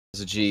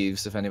of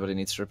Jeeves if anybody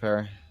needs to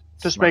repair.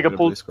 Just make a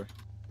pull.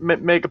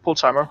 Make a pull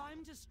timer.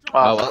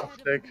 Oh well.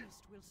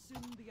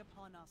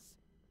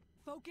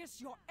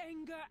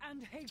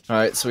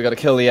 Alright, so we gotta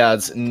kill the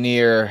ads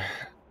near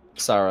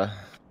Sarah.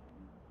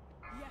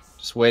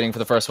 Just waiting for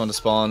the first one to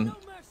spawn.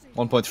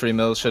 1.3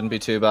 mil shouldn't be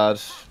too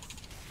bad.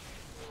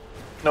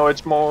 No,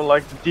 it's more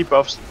like the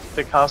debuffs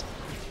they cast.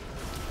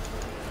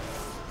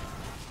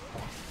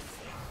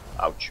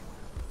 Ouch.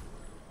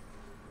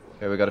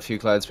 Okay, we got a few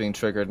clouds being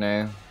triggered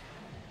now.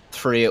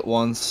 3 at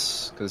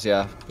once, because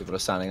yeah, people are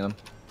standing them.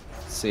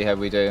 Let's see how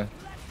we do.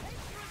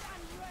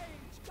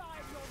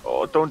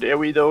 Oh, don't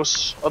AoE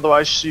those,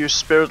 otherwise use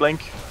Spirit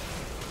Link.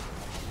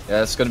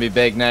 Yeah, it's gonna be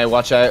big now,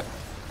 watch out.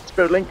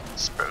 Spirit Link,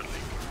 Spirit Link.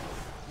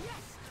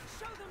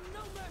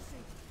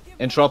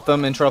 Interrupt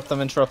them, interrupt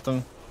them, interrupt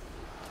them.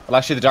 Well,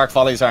 actually the Dark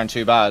Follies aren't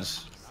too bad.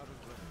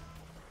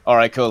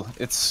 Alright, cool.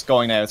 It's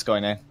going now, it's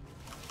going now.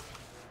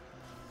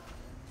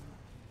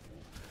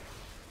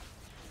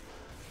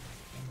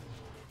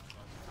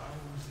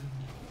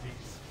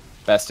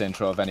 Best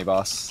intro of any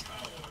boss.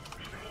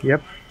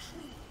 Yep.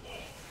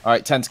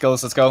 Alright,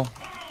 tentacles, let's go.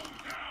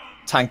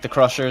 Tank the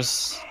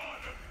crushers.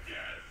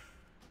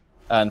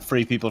 And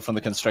free people from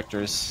the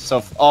constrictors.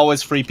 So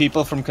always free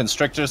people from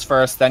constrictors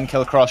first, then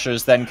kill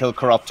crushers, then kill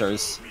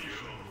corruptors.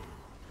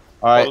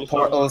 Alright,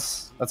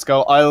 portals. Let's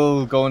go.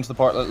 I'll go into the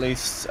portal at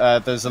least.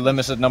 There's a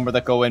limited number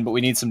that go in, but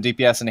we need some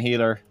DPS and a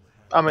healer.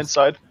 I'm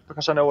inside,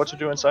 because I know what to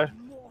do inside.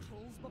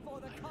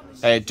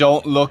 Hey,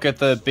 don't look at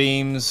the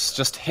beams.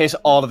 Just hit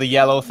all of the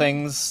yellow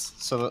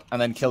things,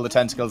 and then kill the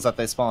tentacles that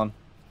they spawn.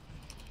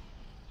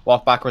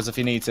 Walk backwards if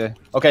you need to.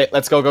 Okay,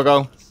 let's go, go,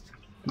 go.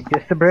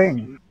 Just the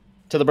brain.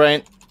 To the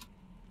brain.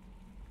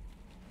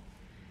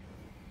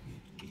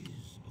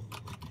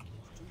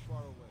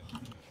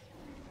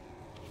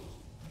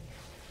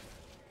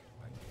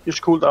 Use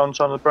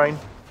cooldowns on the brain.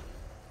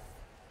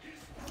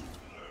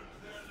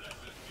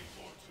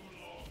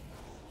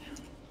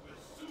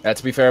 Yeah,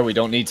 to be fair, we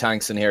don't need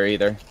tanks in here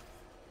either.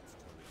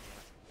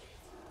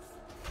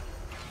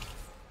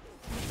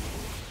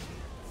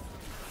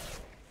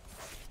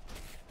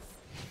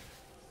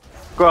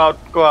 Go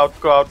out, go out,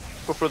 go out.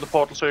 Go through the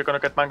portal so you're gonna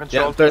get mind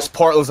control. Yeah, there's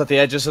portals at the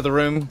edges of the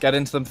room. Get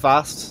into them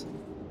fast.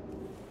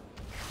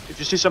 If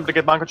you see somebody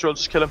get mind control,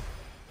 just kill him.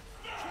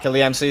 Kill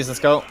the MCs, let's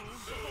go.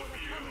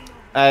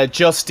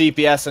 Just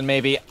DPS and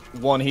maybe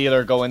one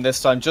healer going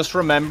this time. Just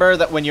remember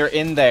that when you're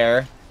in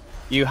there,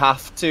 you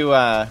have to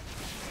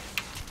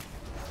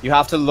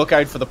look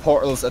out for the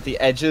portals at the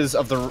edges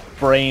of the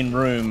brain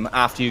room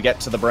after you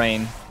get to the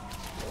brain.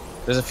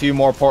 There's a few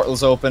more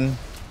portals open.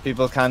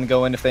 People can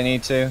go in if they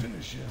need to.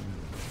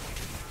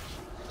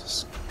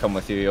 Just come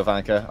with you,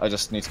 Jovanka. I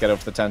just need to get up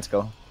to the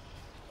tentacle.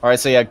 Alright,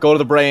 so yeah, go to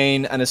the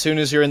brain, and as soon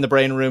as you're in the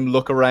brain room,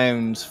 look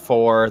around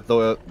for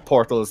the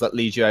portals that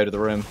lead you out of the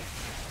room.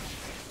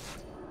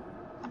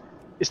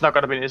 It's not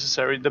gonna be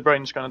necessary, the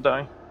brain's gonna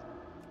die.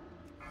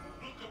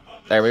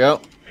 There we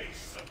go.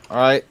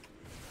 Alright.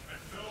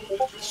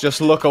 Just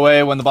look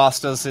away when the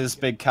boss does his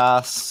big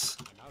casts.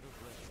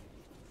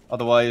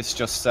 Otherwise,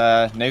 just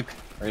nuke,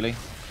 really.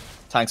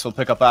 Tanks will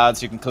pick up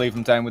ads, you can cleave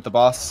them down with the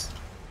boss.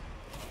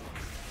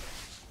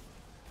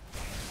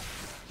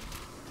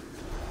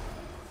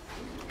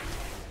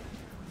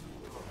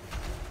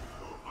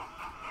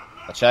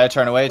 Watch out,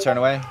 turn away, turn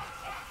away.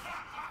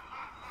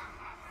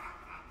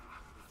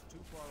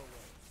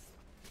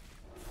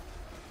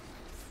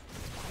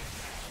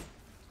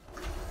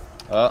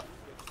 Oh.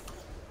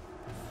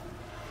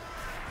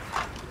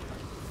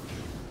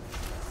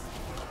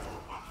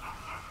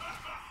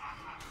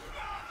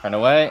 Turn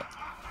away.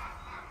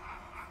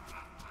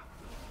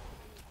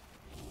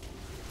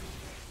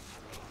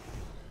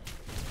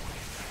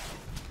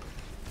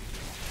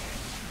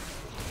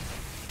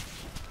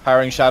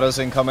 Powering shadows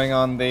incoming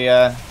on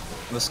the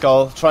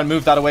skull. Try and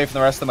move that away from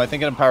the rest of them. I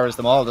think it empowers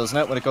them all, doesn't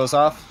it, when it goes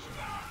off?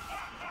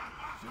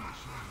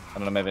 I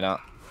don't know, maybe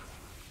not.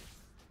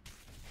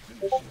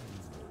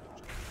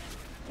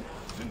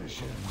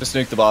 Just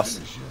nuke the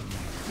boss.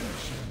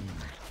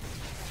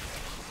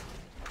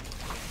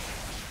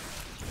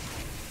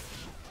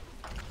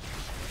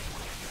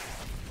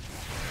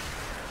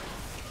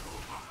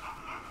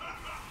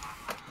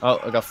 Oh,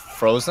 I got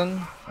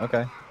frozen?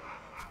 Okay.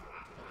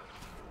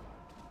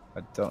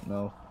 I don't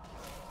know.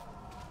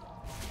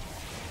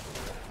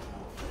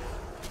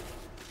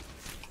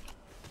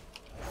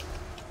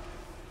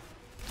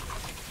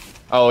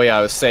 Oh yeah,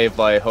 I was saved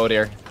by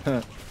Hodir.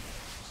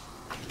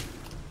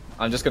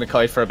 I'm just gonna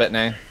kite for a bit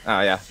now.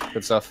 Ah yeah,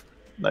 good stuff.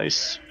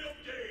 Nice.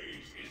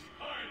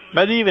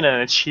 Maybe even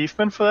an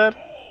achievement for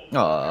that?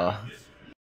 Aww.